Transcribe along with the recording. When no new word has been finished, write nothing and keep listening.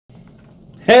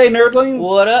Hey nerdlings!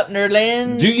 What up,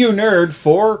 nerdlings? Do you nerd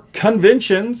for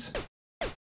conventions?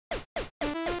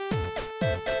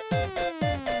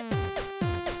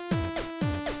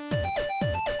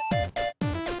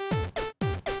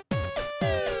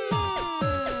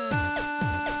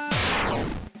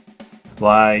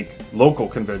 Like local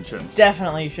conventions.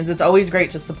 Definitely. It's always great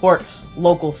to support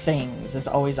local things. It's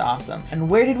always awesome. And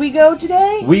where did we go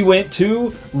today? We went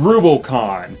to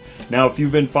Rublecon. Now, if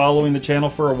you've been following the channel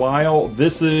for a while,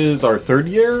 this is our third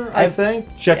year, I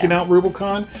think, checking out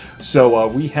Rublecon. So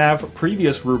we have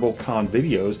previous Rublecon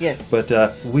videos, yes,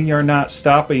 but we are not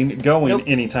stopping going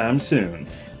anytime soon.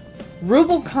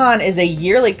 Rublecon is a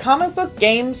yearly comic book,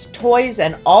 games, toys,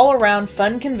 and all-around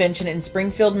fun convention in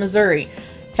Springfield, Missouri,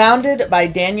 founded by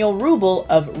Daniel Ruble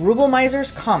of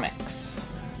Rublemizers Comics.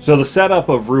 So the setup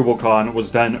of Rublecon was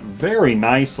done very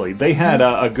nicely. They had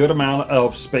a good amount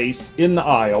of space in the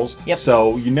aisles,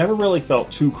 so you never really felt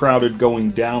too crowded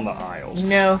going down the aisles.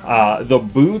 No. The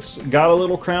booths got a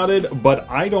little crowded, but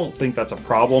I don't think that's a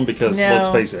problem because, let's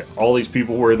face it, all these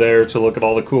people were there to look at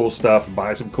all the cool stuff and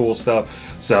buy some cool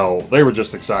stuff, so they were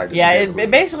just excited. Yeah,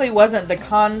 it basically wasn't the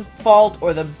con's fault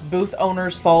or the booth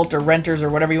owner's fault or renters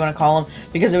or whatever you want to call them,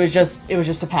 because it was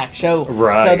just a packed show.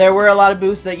 Right. So there were a lot of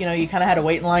booths that, you know, you kind of had to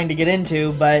wait in line to get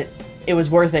into, but it was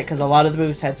worth it because a lot of the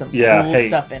booths had some cool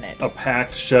stuff in it. A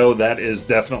packed show, that is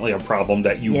definitely a problem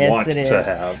that you want to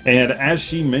have. And as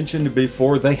she mentioned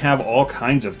before, they have all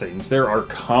kinds of things. There are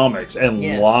comics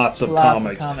and lots of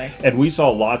comics. And we saw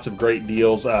lots of great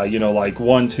deals, you know, like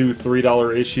 $1, $2,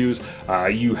 $3 issues.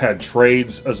 You had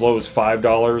trades as low as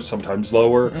 $5, sometimes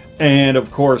lower. And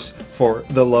of course, for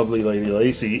the lovely Lady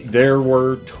Lacey, there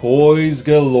were toys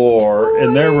galore.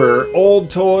 And there were old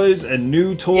toys and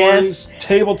new toys,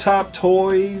 tabletop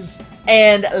toys.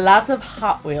 And lots of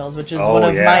Hot Wheels, which is one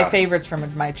of my favorites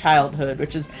from my childhood,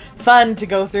 which is fun to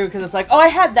go through because it's like, oh, I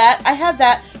had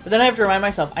that. But then I have to remind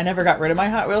myself, I never got rid of my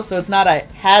Hot Wheels, so it's not I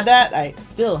had that, I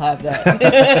still have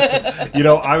that. You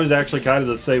know, I was actually kind of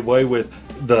the same way with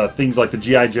the things like the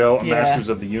G.I. Joe and Masters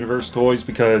of the Universe toys,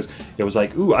 because it was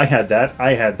like, ooh, I had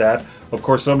that. Of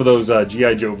course, some of those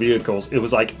G.I. Joe vehicles, it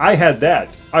was like, I had that.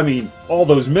 I mean, all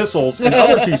those missiles and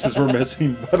other pieces were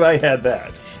missing, but I had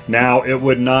that. Now, it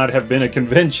would not have been a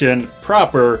convention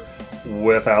proper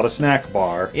without a snack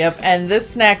bar. Yep, and this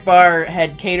snack bar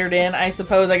had catered in, I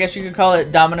suppose, I guess you could call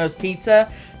it Domino's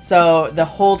Pizza. So the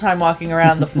whole time walking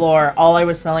around the floor, all I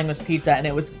was smelling was pizza, and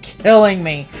it was killing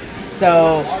me.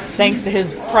 So thanks to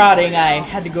his prodding, I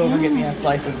had to go over and get me a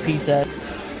slice of pizza.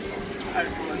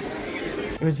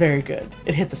 It was very good.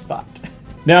 It hit the spot.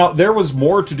 Now, there was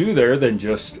more to do there than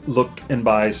just look and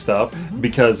buy stuff,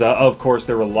 because, of course,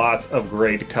 there were lots of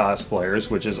great cosplayers,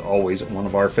 which is always one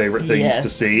of our favorite things to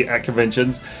see at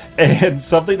conventions. And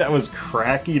something that was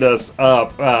cracking us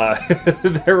up,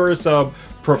 there were some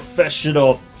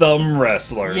professional thumb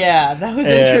wrestlers. Yeah, that was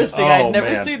interesting. I'd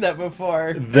never seen that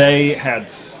before. They had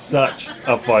such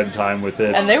a fun time with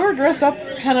it. And they were dressed up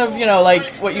kind of, you know, like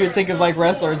what you would think of like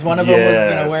wrestlers. One of them was,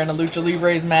 you know, wearing a Lucha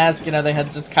Libre's mask. You know, they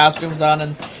had just costumes on,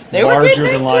 and they were getting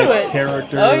into it. Larger-than-life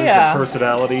characters and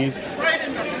personalities.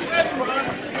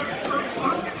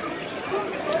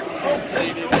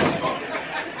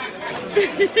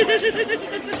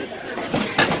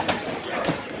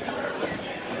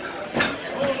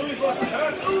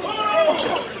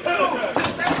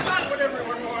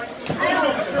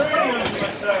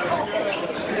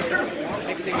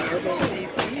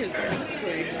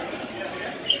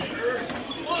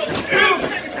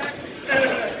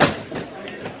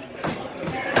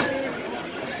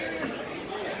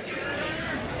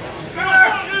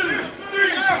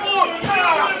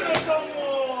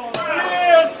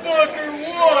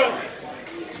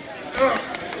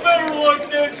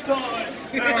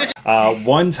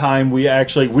 One time we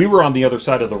were on the other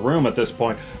side of the room at this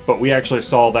point, but we actually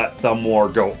saw that thumb war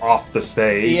go off the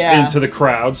stage into the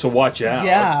crowd, so watch out.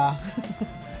 Yeah.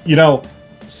 You know,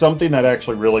 something that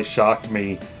actually really shocked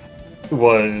me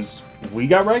was we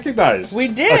got recognized. We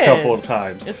did. A couple of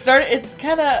times. It's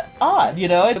kind of odd, you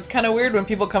know? It's kind of weird when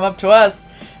people come up to us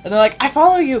and they're like, I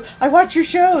follow you, I watch your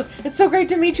shows, it's so great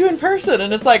to meet you in person.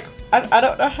 And it's like, I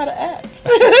don't know how to act.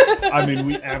 I mean,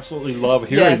 we absolutely love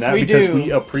hearing that because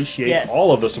we appreciate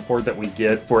all of the support that we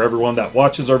get for everyone that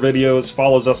watches our videos,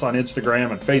 follows us on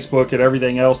Instagram and Facebook and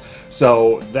everything else.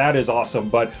 So that is awesome.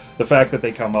 But the fact that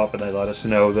they come up and they let us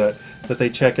know that they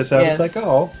check us out, it's like,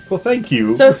 oh, well, thank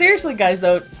you. So seriously, guys,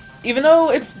 though, even though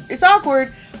it's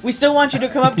awkward, we still want you to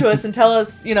come up to us and tell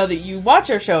us, you know, that you watch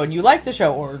our show and you like the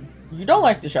show, or you don't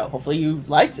like the show. Hopefully you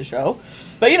like the show.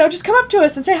 But, you know, just come up to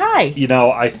us and say hi. You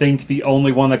know, I think the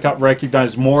only one that got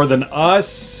recognized more than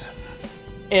us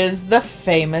is the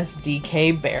famous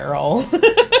DK barrel.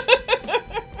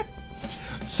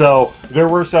 So there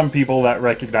were some people that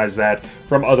recognized that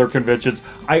from other conventions.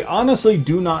 I honestly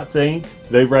do not think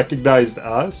they recognized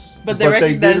us, but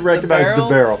they did recognize the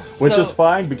barrel, which is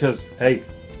fine because, hey,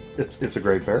 it's a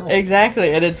great barrel.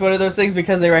 Exactly, and it's one of those things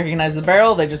because they recognize the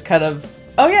barrel, they just kind of,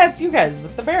 oh yeah, it's you guys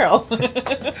with the barrel.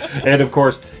 And of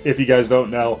course, if you guys don't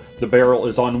know, the barrel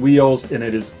is on wheels and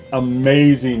it is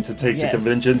amazing to take to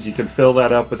conventions. You can fill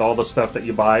that up with all the stuff that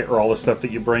you buy or all the stuff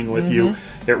that you bring with you.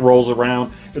 It rolls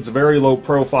around. It's very low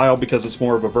profile because it's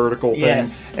more of a vertical thing,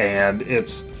 and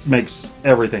it makes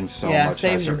everything so much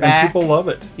nicer. And people love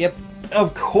it. Yep.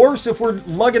 Of course, if we're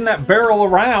lugging that barrel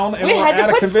around and we're at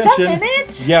a convention, stuff in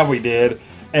it. Yeah, we did.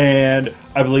 And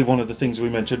I believe one of the things we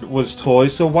mentioned was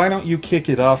toys, so why don't you kick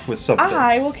it off with something?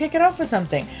 I will kick it off with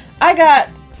something. I got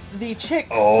the chick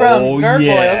from Gargoyles.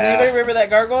 Anybody remember that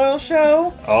Gargoyle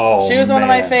show? Oh, she was one of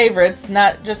my favorites,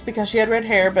 not just because she had red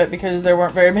hair, but because there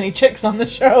weren't very many chicks on the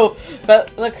show.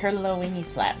 But look, her little wingies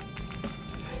flap.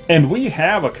 And we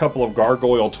have a couple of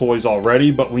Gargoyle toys already,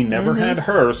 but we never had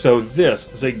her, so this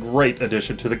is a great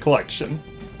addition to the collection.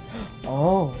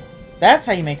 Oh, that's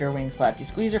how you make her wings flap. You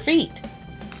squeeze her feet.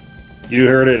 You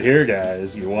heard it here,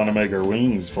 guys. You want to make her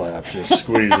wings flap, just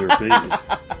squeeze her feet.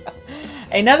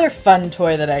 Another fun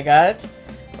toy that I got.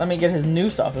 Let me get his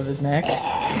noose off of his neck.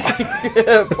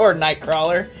 Poor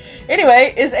Nightcrawler.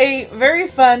 Anyway, is a very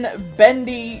fun,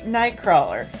 bendy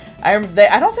Nightcrawler. I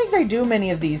don't think they do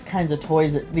many of these kinds of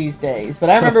toys these days,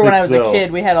 but I remember when I was a kid,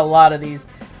 we had a lot of these,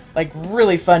 like,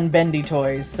 really fun, bendy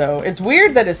toys. So it's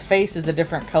weird that his face is a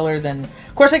different color than...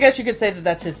 Of course, I guess you could say that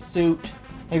that's his suit.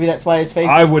 Maybe that's why his face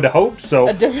I would hope so.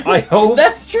 I hope.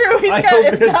 That's true. I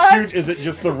hope his suit isn't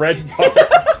just the red part.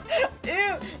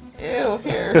 Ew,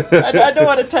 here. I don't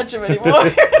want to touch him anymore.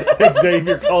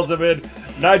 Xavier calls him in.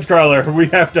 Nightcrawler, we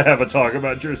have to have a talk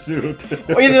about your suit.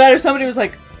 Or either that or somebody was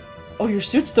like, oh, your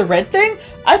suit's the red thing?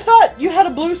 I thought you had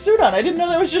a blue suit on. I didn't know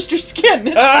that was just your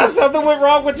skin. Something went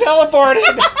wrong with teleporting.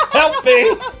 Help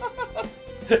me.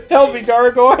 Help me,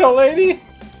 Gargoyle lady.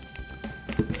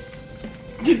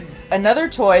 Another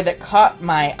toy that caught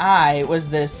my eye was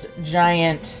this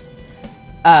giant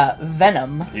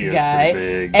Venom guy.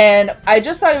 Big. And I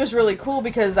just thought it was really cool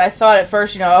because I thought at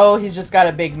first, oh, he's just got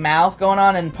a big mouth going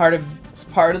on and part of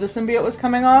the symbiote was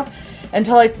coming off,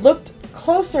 until I looked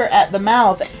closer at the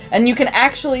mouth and you can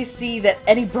actually see that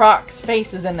Eddie Brock's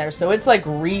face is in there, so it's like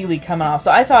really coming off.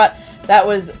 So I thought that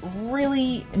was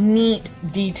really neat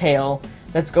detail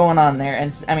that's going on there.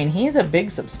 And I mean, he's a big,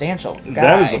 substantial guy.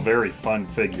 That is a very fun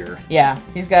figure. Yeah,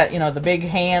 he's got, the big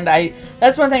hand.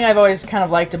 That's one thing I've always kind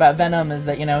of liked about Venom is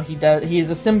that,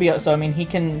 he's a symbiote, so I mean, he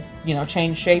can,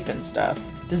 change shape and stuff.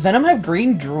 Does Venom have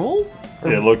green drool?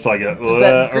 Or, it looks like it. Is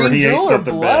that green or he drool ate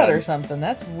something or blood bad. Or something?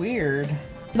 That's weird.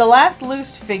 The last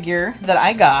loose figure that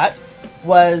I got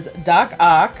was Doc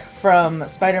Ock from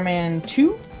Spider-Man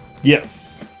 2.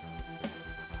 Yes.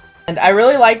 And I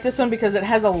really like this one because it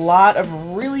has a lot of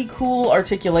really cool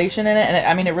articulation in it.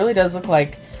 And it really does look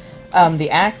like the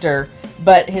actor.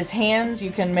 But his hands,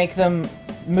 you can make them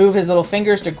move his little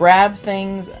fingers to grab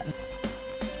things.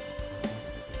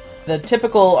 The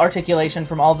typical articulation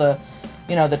from all the,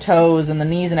 the toes and the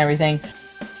knees and everything.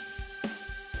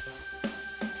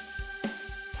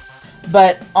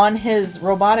 But on his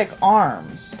robotic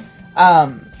arms,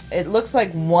 it looks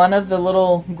like one of the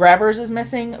little grabbers is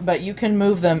missing, but you can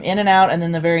move them in and out, and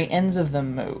then the very ends of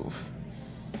them move.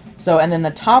 So, and then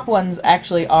the top ones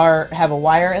actually have a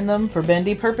wire in them for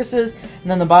bendy purposes,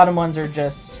 and then the bottom ones are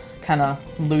just kind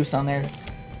of loose on there.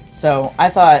 So I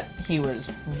thought he was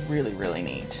really, really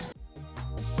neat.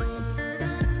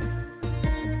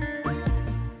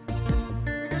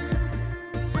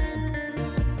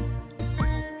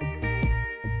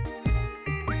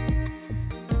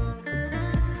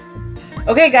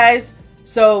 Okay, guys,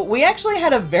 so we actually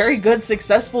had a very good,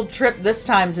 successful trip this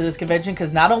time to this convention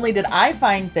because not only did I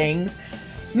find things,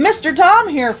 Mr. Tom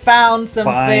here found some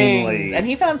things, and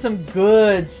he found some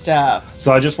good stuff.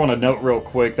 So I just want to note real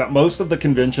quick that most of the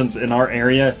conventions in our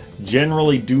area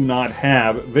generally do not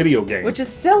have video games. Which is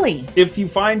silly. If you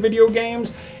find video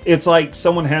games, it's like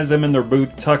someone has them in their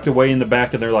booth tucked away in the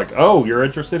back and they're like, oh, you're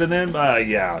interested in them?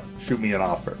 Yeah, shoot me an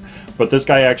offer. But this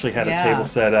guy actually had a table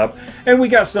set up, and we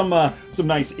got some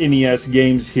nice NES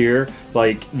games here,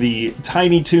 like the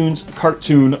Tiny Toons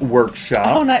Cartoon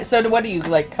Workshop. Oh, nice. So what do you,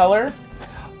 like, color?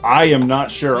 I am not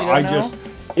sure.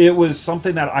 It was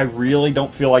something that I really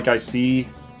don't feel like I see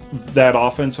that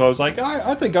often, so I was like,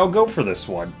 I think I'll go for this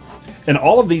one. And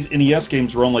all of these NES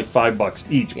games were only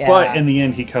 $5 each. Yeah. But in the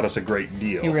end, he cut us a great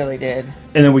deal. He really did.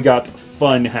 And then we got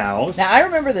Funhouse. Now, I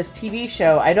remember this TV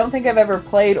show. I don't think I've ever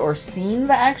played or seen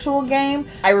the actual game.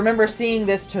 I remember seeing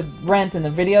this to rent in the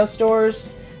video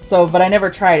stores. But I never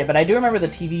tried it. But I do remember the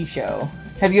TV show.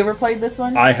 Have you ever played this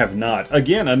one? I have not.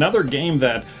 Again, another game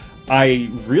that I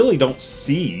really don't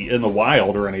see in the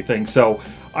wild or anything. So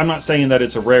I'm not saying that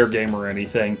it's a rare game or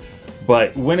anything.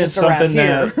 But when it's something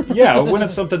that, when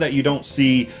it's something that you don't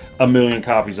see a million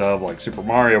copies of, like Super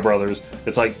Mario Brothers,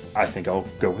 it's like, I think I'll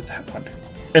go with that one.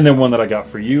 And then one that I got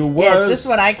for you was... Yes, this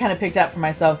one I kind of picked out for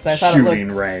myself because I thought it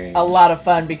looked a lot of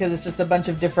fun because it's just a bunch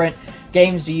of different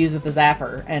games to use with the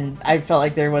Zapper. And I felt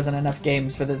like there wasn't enough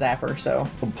games for the Zapper, so...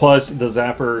 Plus, the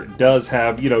Zapper does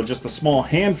have, just a small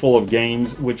handful of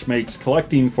games, which makes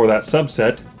collecting for that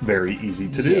subset very easy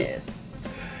to do.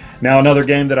 Yes. Now, another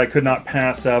game that I could not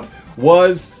pass up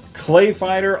was Clay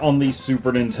Fighter on the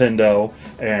Super Nintendo,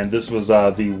 and this was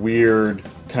the weird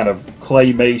kind of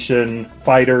claymation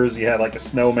fighters. You had like a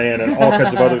snowman and all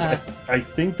kinds of others. I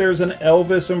think there's an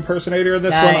Elvis impersonator in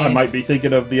this one. I might be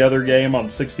thinking of the other game on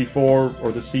 64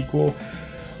 or the sequel.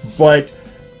 But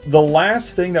the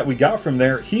last thing that we got from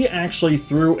there, he actually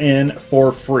threw in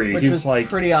for free. Which was like,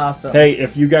 pretty awesome. Hey,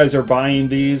 if you guys are buying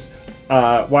these,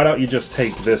 why don't you just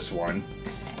take this one?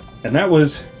 And that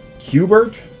was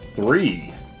Q*bert 3.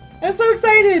 I'm so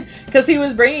excited because he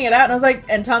was bringing it out, and I was like,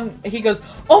 and Tom, he goes,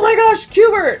 "Oh my gosh,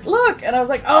 Q*bert, look!" And I was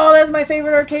like, "Oh, that's my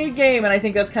favorite arcade game," and I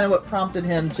think that's kind of what prompted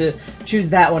him to choose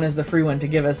that one as the free one to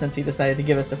give us, since he decided to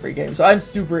give us a free game. So I'm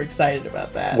super excited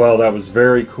about that. Well, that was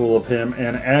very cool of him,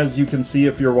 and as you can see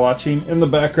if you're watching in the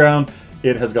background,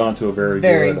 it has gone to a very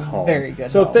good home. Very good.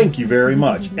 So home. Thank you very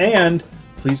much, and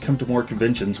please come to more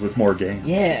conventions with more games.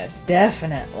 Yes,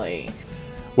 definitely.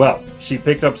 Well, she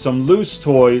picked up some loose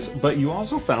toys, but you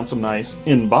also found some nice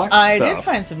in-box stuff. I did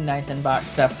find some nice in-box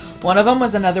stuff. One of them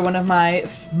was another one of my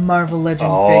Marvel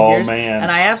Legend figures. Oh, man. And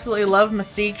I absolutely love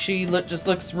Mystique. She just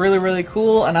looks really, really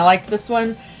cool. And I liked this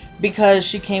one because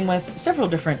she came with several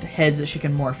different heads that she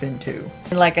can morph into.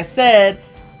 And like I said,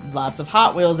 lots of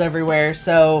Hot Wheels everywhere.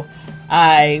 So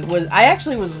I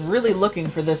actually was really looking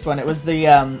for this one. It was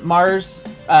the Mars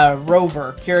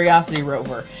rover, Curiosity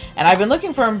rover. And I've been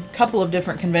looking for him a couple of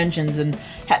different conventions and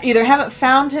either haven't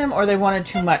found him or they wanted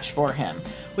too much for him.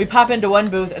 We pop into one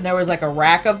booth and there was like a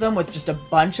rack of them with just a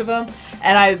bunch of them.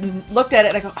 And I looked at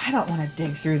it and I go, I don't want to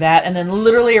dig through that. And then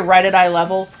literally right at eye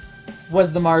level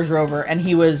was the Mars rover. And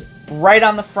he was right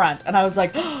on the front. And I was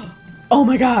like, oh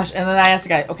my gosh. And then I asked the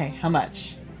guy, okay, how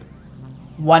much?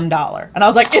 $1. And I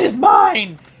was like, it is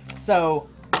mine! So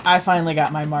I finally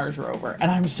got my Mars rover, and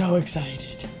I'm so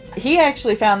excited. He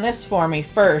actually found this for me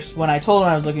first when I told him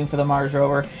I was looking for the Mars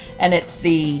rover, and it's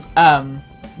the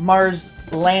Mars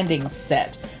landing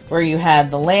set, where you had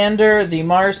the lander, the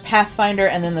Mars Pathfinder,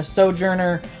 and then the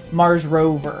Sojourner Mars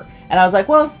rover. And I was like,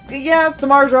 well, yeah, it's the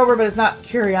Mars rover, but it's not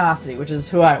Curiosity, which is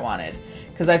who I wanted.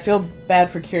 Because I feel bad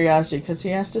for Curiosity, because he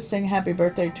has to sing happy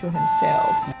birthday to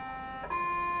himself.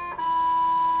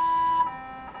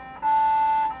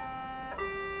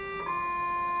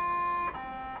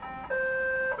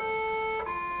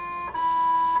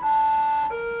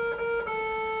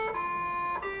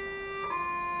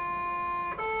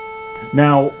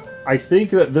 Now, I think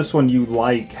that this one you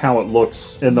like how it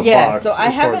looks in the box. Yeah, so I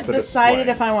haven't decided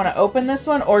if I want to open this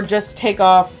one or just take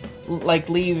off, like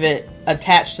leave it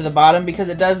attached to the bottom because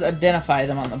it does identify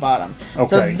them on the bottom. Okay.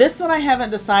 So this one I haven't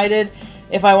decided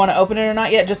if I want to open it or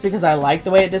not yet just because I like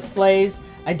the way it displays.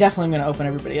 I definitely am going to open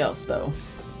everybody else though.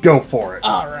 Go for it.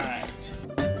 All right.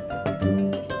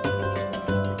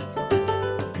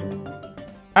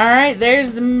 Alright,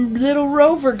 there's the little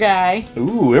rover guy.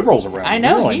 Ooh, it rolls around. I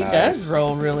know, really he nice. does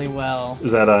roll really well.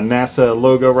 Is that a NASA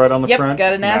logo right on the front?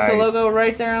 Yep, got a NASA logo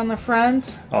right there on the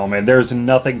front. Oh man, there's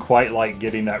nothing quite like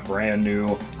getting that brand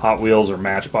new Hot Wheels or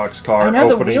Matchbox car. I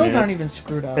know, the wheels aren't even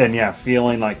screwed up. And yeah,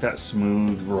 feeling like that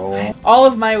smooth roll. All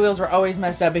of my wheels were always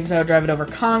messed up because I would drive it over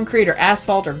concrete or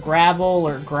asphalt or gravel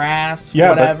or grass,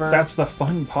 whatever. But that's the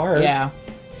fun part. Yeah.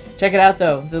 Check it out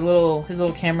though, his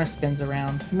little camera spins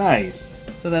around. Nice.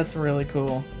 So that's really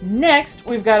cool. Next,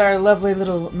 we've got our lovely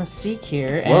little Mystique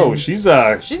here. And whoa, she's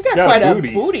got quite a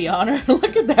booty on her.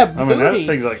 Look at that booty. I mean, that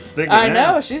thing's like sticking I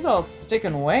know, she's all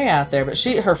sticking way out there. But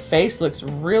her face looks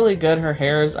really good. Her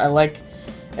hair's, I like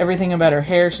everything about her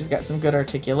hair. She's got some good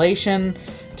articulation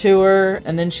to her.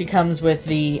 And then she comes with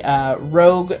the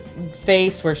Rogue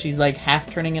face where she's like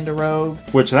half turning into Rogue.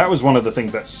 Which that was one of the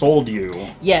things that sold you.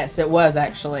 Yes, it was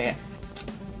actually.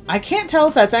 I can't tell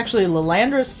if that's actually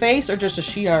Lilandra's face or just a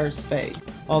Shi'ar's face.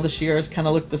 all the Shiers kind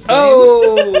of look the same.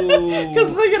 Oh!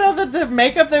 Because look at all the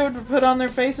makeup they would put on their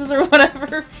faces or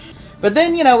whatever. But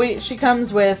then, you know, she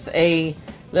comes with a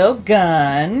little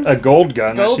gun. A gold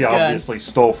gun that she obviously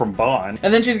stole from Bond.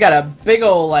 And then she's got a big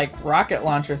old, like, rocket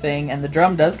launcher thing, and the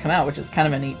drum does come out, which is kind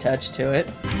of a neat touch to it.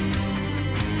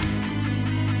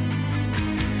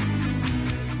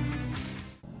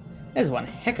 That is one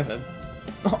heck of a...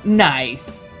 Oh,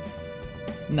 nice.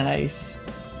 Nice.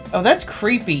 Oh, that's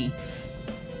creepy.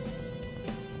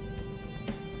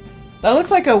 That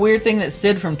looks like a weird thing that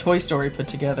Sid from Toy Story put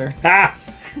together. Ha!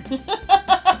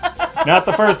 Not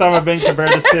the first time I've been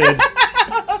compared to Sid.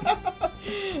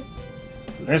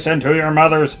 Listen to your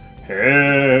mother's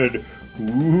head.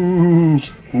 Ooh.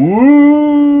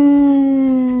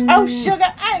 Ooh. Oh, sugar,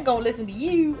 I ain't gonna listen to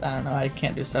you. I don't know, I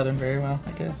can't do Southern very well,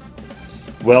 I guess.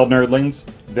 Well,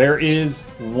 nerdlings, there is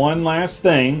one last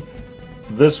thing.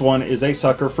 This one is a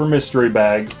sucker for mystery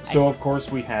bags, so of course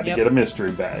we had to get a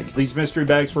mystery bag. These mystery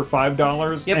bags were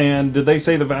 $5, and did they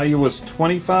say the value was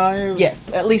 $25? Yes,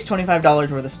 at least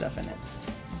 $25 worth of stuff in it.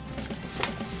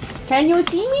 Can you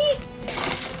see me?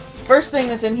 First thing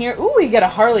that's in here, ooh, we get a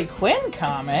Harley Quinn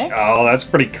comic. Oh, that's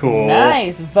pretty cool.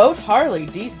 Nice. Vote Harley,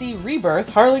 DC Rebirth,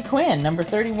 Harley Quinn, number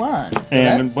 31. So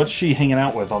and what's she hanging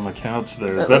out with on the couch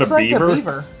there? Is that a beaver? Like a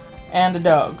beaver and a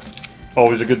dog.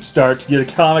 Always a good start to get a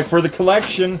comic for the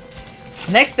collection.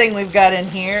 Next thing we've got in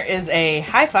here is a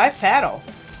high five paddle.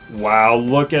 Wow,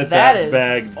 look at that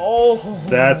bag. Oh,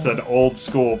 that's an old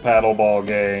school paddleball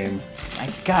game. My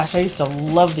gosh, I used to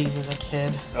love these as a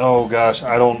kid. Oh gosh,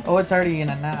 I don't... Oh, it's already in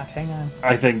a knot. Hang on.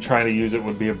 I think trying to use it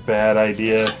would be a bad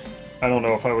idea. I don't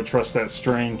know if I would trust that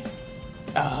string.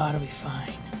 Oh, it'll be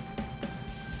fine.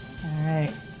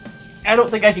 Alright. I don't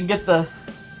think I can get the...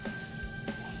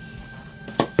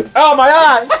 Oh, my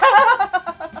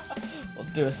eye! We'll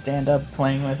do a stand-up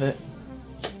playing with it.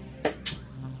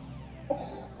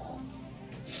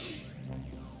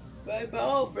 My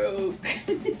ball broke.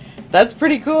 That's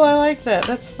pretty cool. I like that.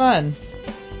 That's fun.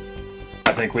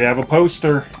 I think we have a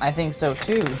poster. I think so,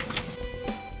 too.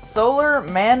 Solar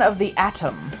Man of the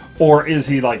Atom. Or is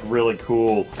he, like, really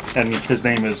cool and his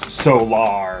name is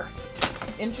Solar?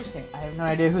 Interesting. I have no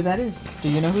idea who that is. Do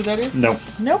you know who that is? Nope.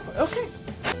 Nope. Okay.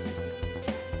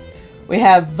 We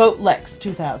have Vote Lex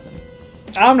 2000.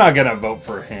 I'm not gonna vote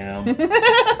for him.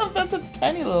 That's a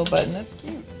tiny little button. That's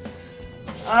cute.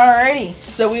 Alrighty.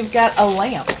 So we've got a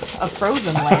lamp. A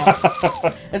frozen lamp.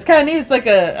 It's kind of neat. It's like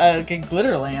a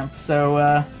glitter lamp.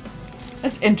 So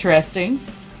that's interesting.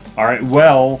 Alright,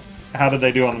 well, how did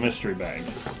they do on the mystery bag?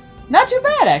 Not too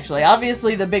bad, actually.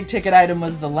 Obviously, the big ticket item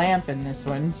was the lamp in this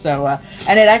one. So,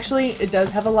 and it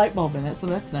does have a light bulb in it, so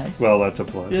that's nice. Well, that's a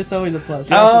plus. It's always a plus.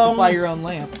 You have to supply your own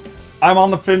lamp. I'm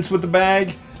on the fence with the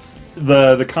bag.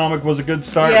 The comic was a good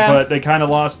start, but they kind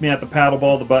of lost me at the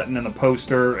paddleball, the button, and the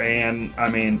poster. And I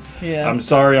mean, I'm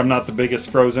sorry, I'm not the biggest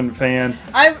Frozen fan.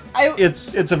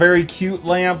 It's a very cute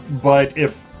lamp, but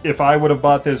if I would have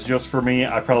bought this just for me,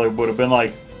 I probably would have been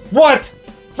like, "What?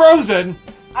 Frozen?"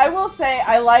 I will say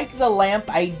I like the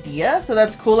lamp idea, so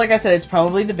that's cool. Like I said, it's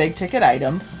probably the big ticket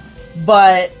item,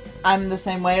 but I'm the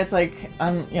same way. It's like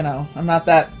I'm not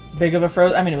that big of a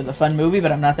Frozen. I mean, it was a fun movie,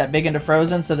 but I'm not that big into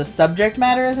Frozen, so the subject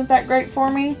matter isn't that great for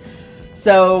me.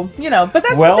 So, but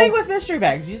that's the thing with mystery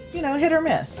bags. Hit or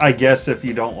miss. I guess if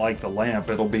you don't like the lamp,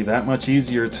 it'll be that much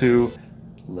easier to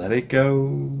let it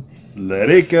go. Let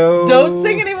it go. Don't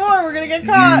sing anymore. We're going to get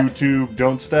caught. YouTube,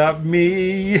 don't stop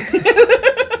me.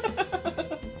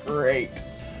 Great.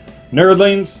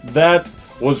 Nerdlings, that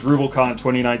was Rublecon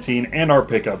 2019 and our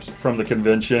pickups from the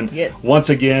convention. Yes. Once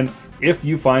again, if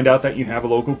you find out that you have a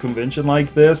local convention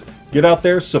like this, get out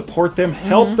there, support them,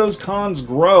 help those cons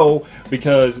grow,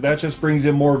 because that just brings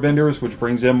in more vendors, which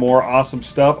brings in more awesome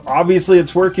stuff. Obviously,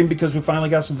 it's working because we finally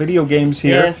got some video games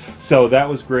here. Yes. So that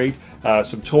was great.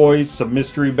 Some toys, some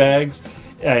mystery bags.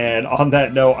 And on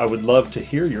that note, I would love to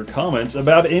hear your comments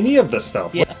about any of this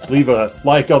stuff. Yeah. Leave a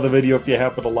like on the video if you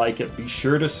happen to like it. Be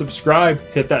sure to subscribe,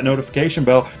 hit that notification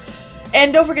bell.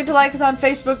 And don't forget to like us on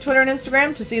Facebook, Twitter, and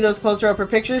Instagram to see those closer-upper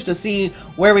pictures, to see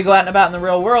where we go out and about in the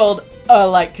real world,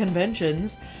 like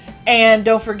conventions. And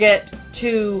don't forget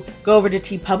to go over to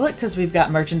TeePublic, because we've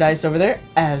got merchandise over there,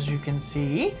 as you can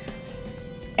see.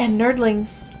 And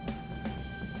nerdlings,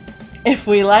 if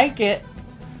we like it,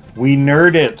 we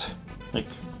nerd it. Like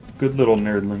good little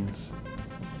nerdlings.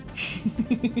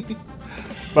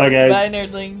 Bye, guys. Bye,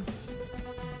 nerdlings.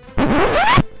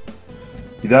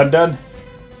 You done?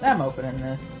 I'm opening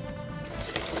this.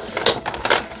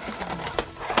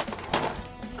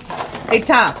 Hey,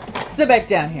 Tom, sit back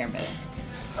down here a minute.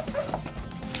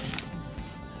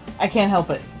 I can't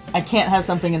help it. I can't have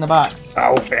something in the box.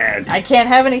 Open. I can't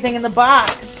have anything in the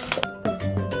box.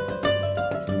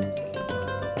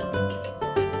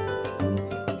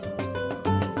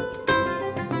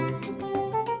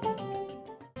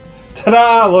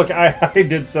 Ta-da! Look, I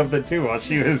did something too while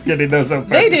she was getting those open.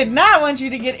 They did not want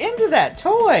you to get into that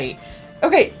toy.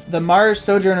 Okay, the Mars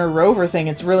Sojourner rover thing,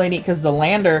 it's really neat because the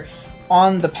lander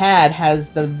on the pad has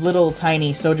the little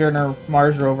tiny Sojourner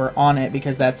Mars rover on it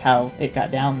because that's how it got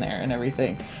down there and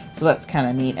everything. So that's kind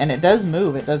of neat. And it does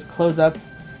move. It does close up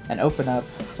and open up.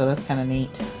 So that's kind of neat.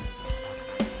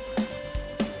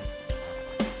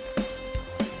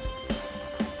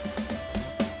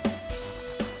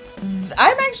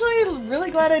 I'm actually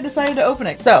really glad I decided to open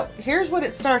it. So here's what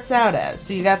it starts out as.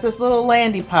 So you got this little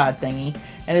landy pod thingy,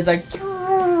 and it's like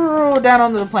down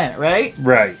onto the planet, right?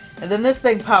 Right. And then this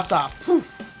thing pops off. Poof.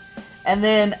 And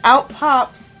then out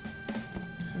pops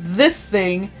this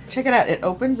thing. Check it out. It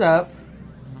opens up,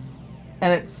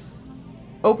 and it's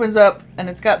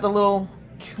got the little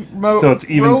so it's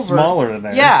even rover. Smaller than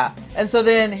that. Yeah. And so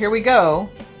then here we go.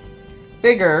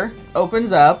 Bigger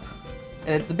opens up, and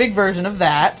it's the big version of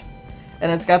that.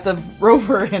 And it's got the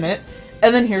rover in it.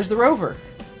 And then here's the rover.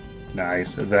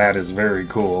 Nice. That is very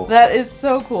cool. That is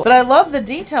so cool. But I love the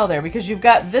detail there because you've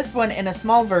got this one in a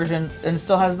small version and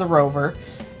still has the rover.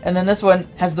 And then this one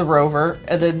has the rover.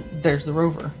 And then there's the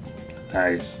rover.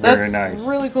 Nice. Very nice. That's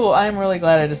really cool. I'm really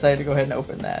glad I decided to go ahead and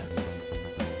open that.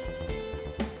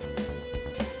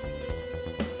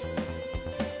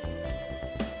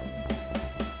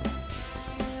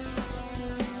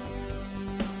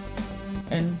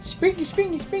 And springy.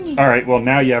 All right, well,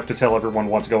 now you have to tell everyone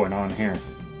what's going on here.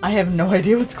 I have no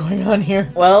idea what's going on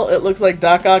here. Well, it looks like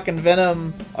Doc Ock and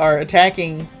Venom are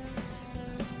attacking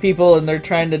people and they're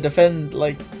trying to defend,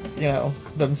 like, you know,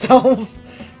 themselves.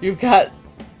 You've got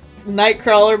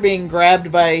Nightcrawler being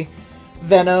grabbed by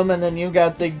Venom, and then you've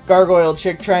got the gargoyle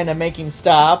chick trying to make him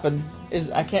stop, and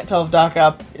I can't tell if Doc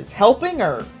Ock is helping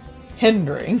or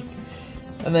hindering.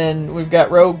 And then we've got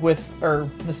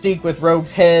Mystique with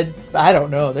Rogue's head. I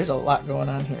don't know. There's a lot going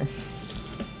on here.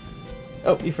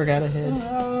 Oh, you forgot a head.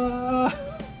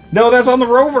 No, that's on the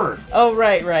rover. Oh,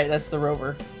 right. That's the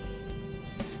rover.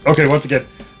 Okay, once again,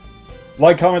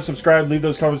 like, comment, subscribe. Leave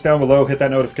those comments down below. Hit that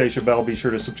notification bell. Be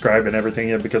sure to subscribe and everything.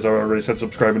 Yeah, because I already said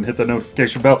subscribe and hit the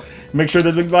notification bell. Make sure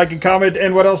to like and comment.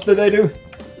 And what else do they do?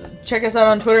 Check us out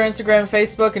on Twitter, Instagram,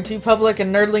 Facebook, and TeePublic,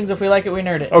 and Nerdlings. If we like it, we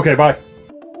nerd it. Okay, bye.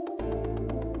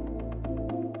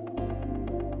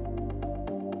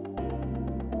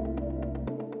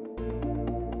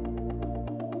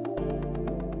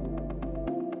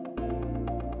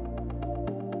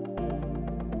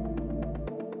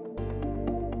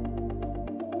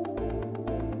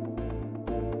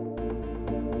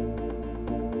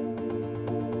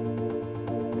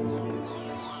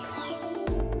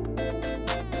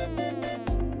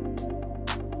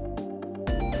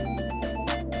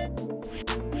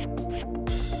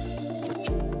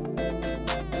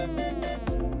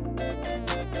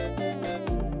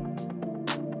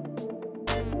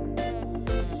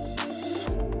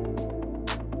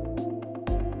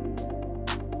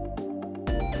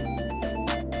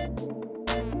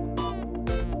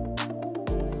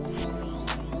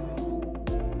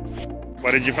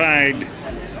 What did you find?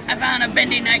 I found a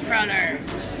bendy Nightcrawler.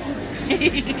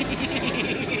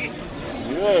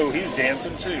 Whoa, he's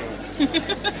dancing too. Look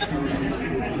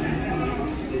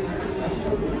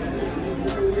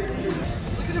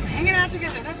at them hanging out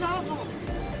together. That's awful.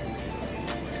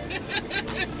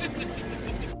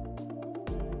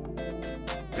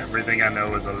 Everything I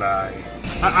know is a lie.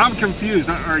 I'm confused.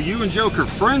 Are you and Joker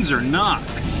friends or not?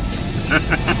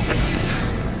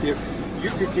 You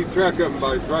could keep track of him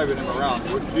by driving him around,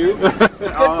 wouldn't you?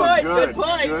 Good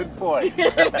point.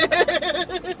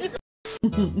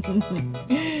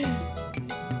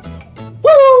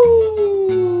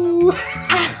 Woo!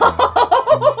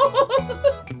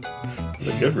 That's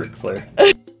a good Ric Flair.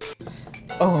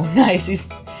 Oh, nice. He's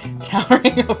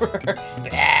towering over her.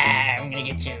 I'm gonna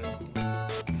get you.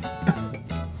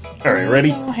 All right, ready?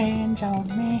 Lay your hands on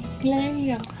me. Lay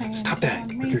your hands Stop that. on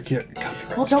We're me. gonna get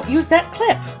copyright. Well, don't use that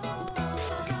clip.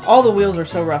 All the wheels are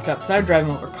so roughed up, so I drive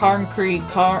them over concrete,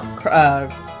 All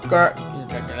of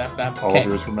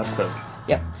yours were messed up.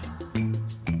 Yep.